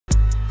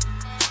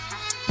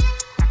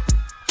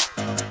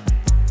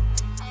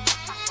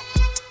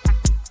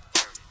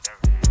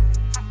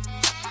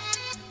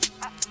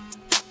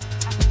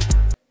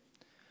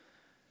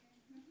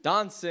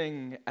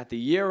Dancing at the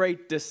Year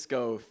 8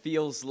 disco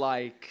feels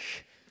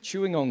like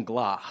chewing on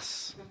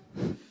glass.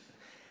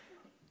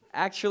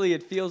 Actually,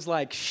 it feels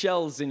like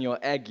shells in your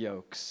egg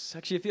yolks.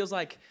 Actually, it feels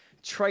like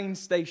train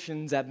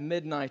stations at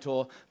midnight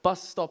or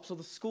bus stops or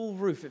the school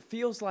roof. It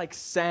feels like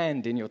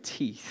sand in your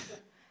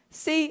teeth.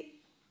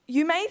 See,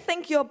 you may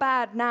think you're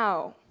bad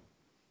now,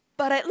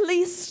 but at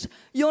least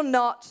you're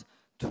not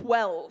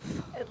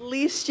 12. At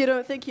least you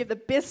don't think you have the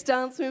best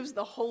dance moves in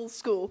the whole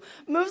school.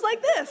 Moves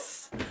like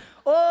this,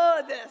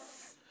 or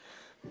this.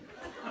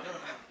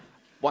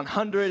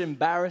 100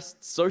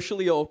 embarrassed,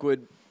 socially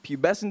awkward,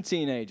 pubescent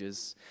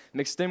teenagers,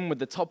 mixed in with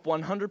the top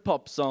 100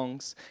 pop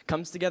songs,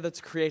 comes together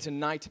to create a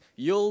night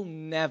you'll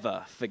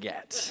never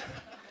forget,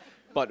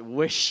 but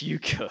wish you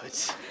could.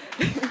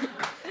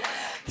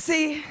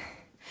 See,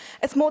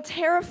 it's more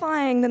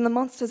terrifying than the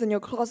monsters in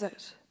your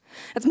closet.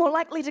 It's more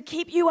likely to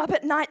keep you up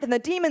at night than the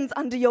demons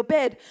under your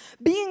bed.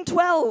 Being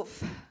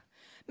 12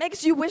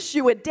 makes you wish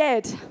you were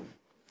dead.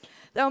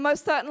 They were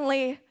most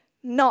certainly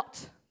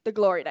not the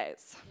glory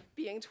days.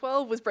 Being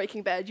 12 was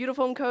breaking bad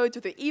uniform codes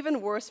with an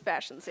even worse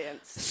fashion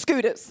sense.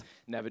 Scooters.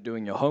 Never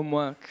doing your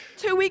homework.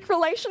 2-week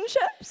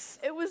relationships.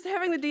 It was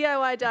having the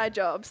DIY dye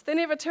jobs. They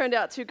never turned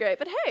out too great,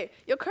 but hey,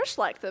 your crush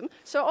liked them,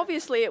 so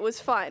obviously it was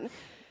fine.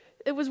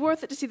 It was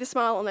worth it to see the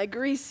smile on their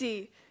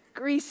greasy,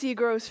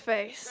 gross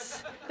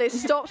face. They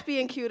stopped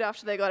being cute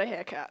after they got a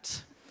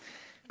haircut.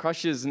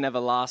 Crushes never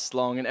last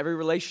long, and every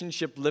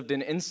relationship lived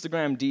in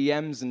Instagram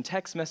DMs and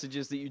text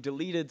messages that you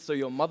deleted so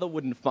your mother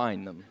wouldn't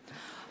find them.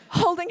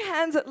 Holding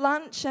hands at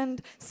lunch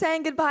and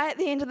saying goodbye at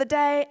the end of the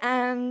day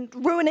and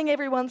ruining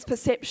everyone's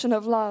perception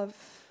of love.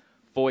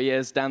 4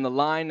 years down the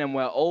line and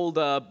we're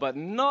older, but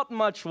not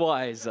much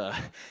wiser.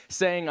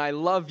 Saying I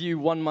love you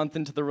 1 month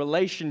into the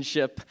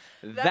relationship,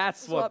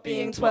 that's what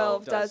being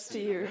 12 does to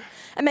you.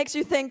 It makes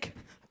you think,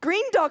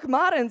 green Doc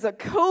Martens are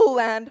cool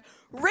and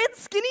red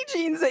skinny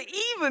jeans are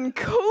even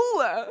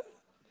cooler.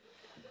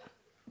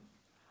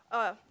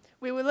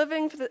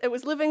 It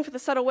was living for the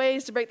subtle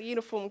ways to break the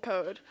uniform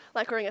code,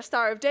 like wearing a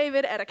Star of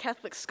David at a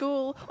Catholic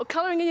school, or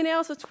colouring in your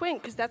nails with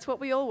twink, because that's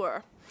what we all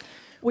were.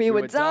 We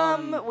were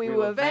dumb, we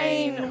were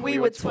vain, we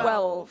were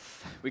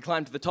 12. We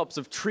climbed to the tops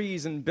of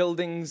trees and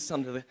buildings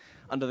under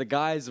the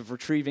guise of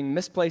retrieving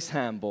misplaced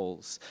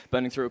handballs,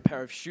 burning through a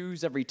pair of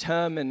shoes every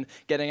term and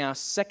getting our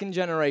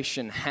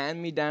second-generation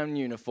hand-me-down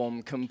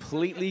uniform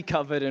completely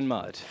covered in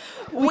mud.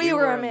 We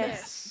were a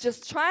mess.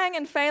 Just trying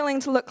and failing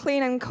to look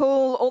clean and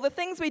cool, all the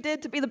things we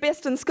did to be the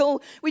best in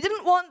school. We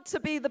didn't want to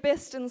be the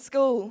best in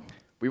school.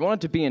 We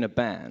wanted to be in a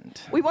band.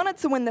 We wanted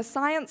to win the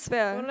science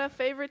fair. One of our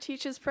favourite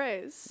teachers'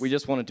 praise. We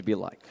just wanted to be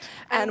liked.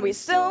 And we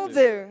still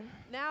do.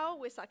 Now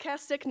we're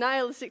sarcastic,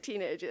 nihilistic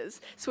teenagers,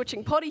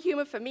 switching potty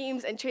humour for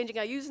memes and changing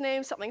our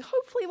usernames something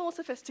hopefully more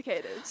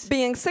sophisticated.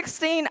 Being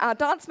 16, our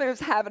dance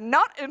moves have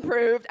not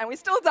improved, and we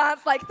still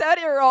dance like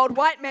 30-year-old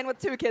white men with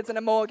 2 kids and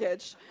a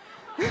mortgage.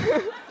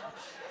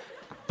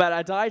 But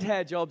our dyed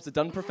hair jobs are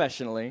done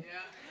professionally. Yeah.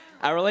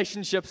 Our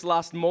relationships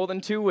last more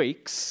than 2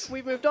 weeks.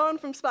 We've moved on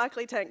from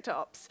sparkly tank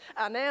tops.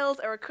 Our nails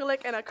are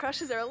acrylic and our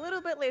crushes are a little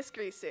bit less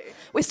greasy.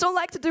 We still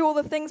like to do all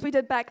the things we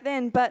did back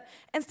then, but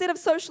instead of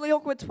socially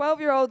awkward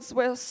 12-year-olds,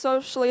 we're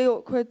socially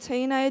awkward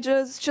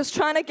teenagers just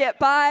trying to get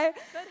by.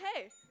 But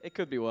hey, it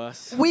could be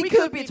worse. We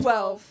could be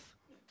 12.